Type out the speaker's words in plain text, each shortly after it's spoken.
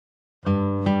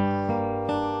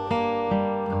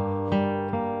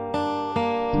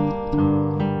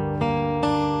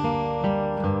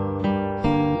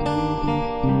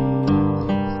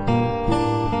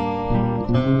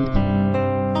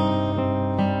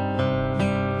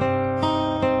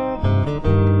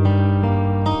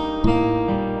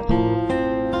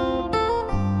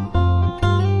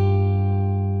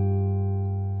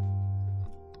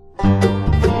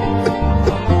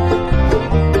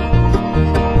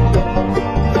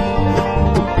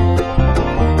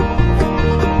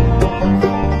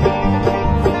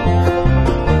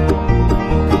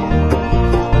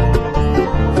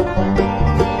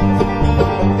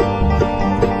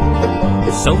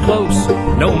close,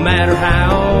 no matter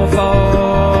how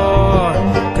far.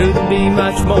 Couldn't be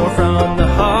much more from the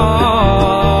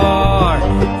heart.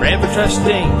 Forever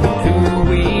trusting who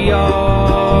we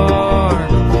are,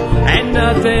 and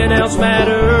nothing else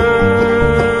matters.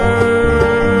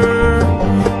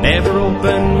 Never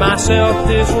opened myself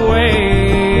this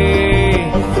way.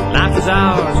 Life is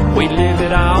ours, we live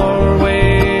it our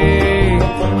way.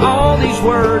 All these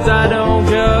words I don't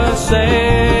just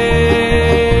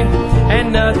say,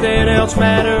 and nothing else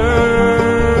matters.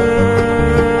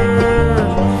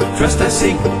 Trust I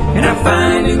seek and I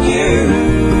find in you.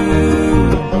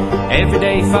 Every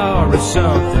day for is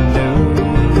something new.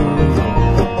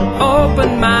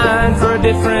 Open mind for a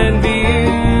different view.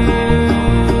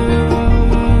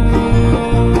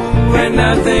 When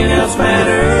nothing else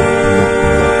matters.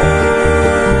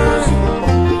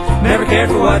 Never cared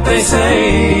for what they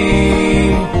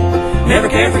say. Never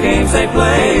cared for games they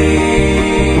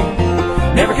play.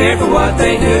 Never cared for what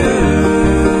they do.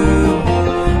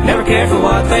 Never cared for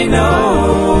what they know.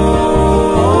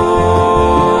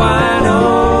 I know.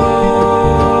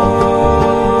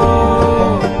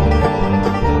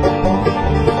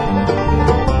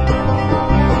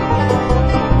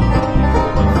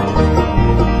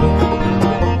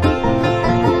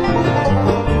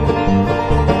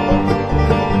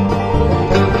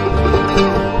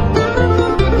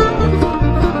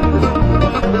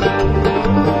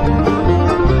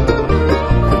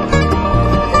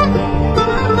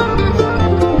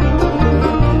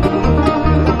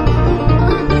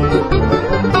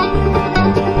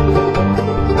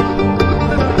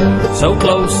 So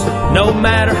close, no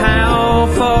matter how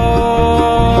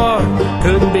far.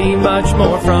 Couldn't be much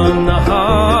more from the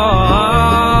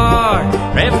heart.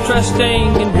 Forever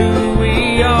trusting in who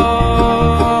we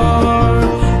are,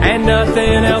 and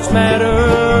nothing else matters.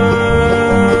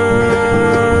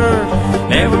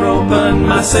 Never opened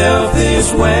myself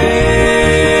this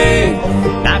way.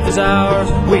 Life is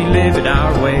ours, we live it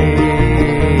our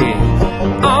way.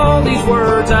 All these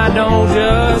words I don't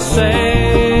just say,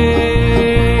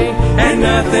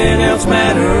 nothing else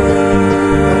matters.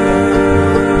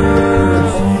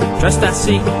 Trust I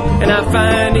seek and I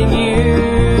find in you.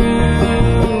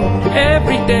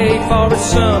 Every day for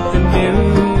something new.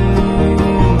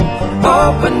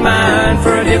 Open mind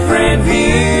for a different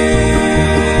view,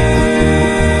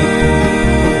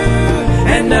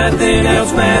 and nothing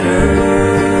else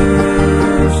matters.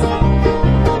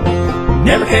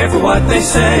 Never cared for what they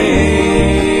say.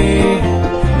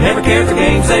 Never cared for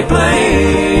games they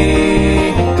play.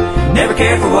 Never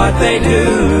cared for what they do.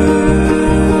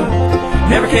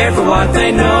 Never cared for what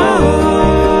they know.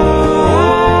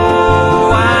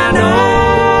 I know.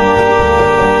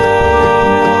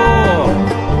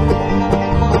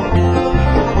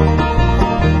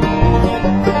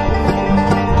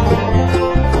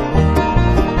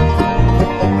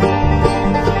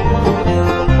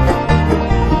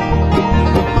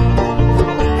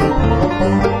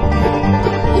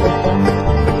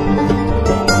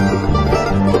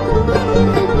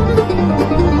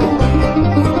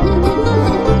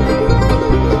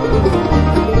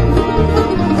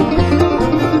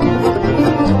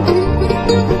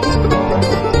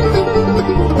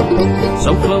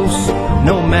 So close,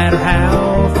 no matter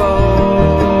how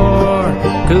far.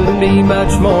 Couldn't be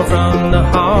much more from the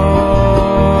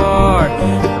heart.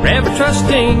 Forever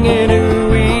trusting in who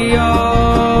we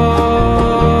are,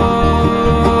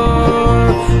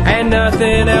 and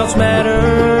nothing else matters.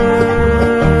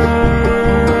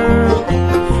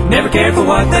 Never cared for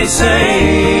what they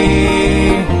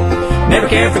say. Never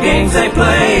cared for games they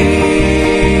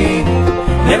play.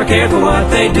 Never cared for what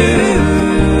they do.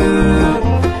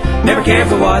 Never cared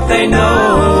for what they know.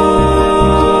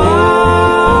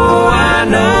 I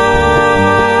know.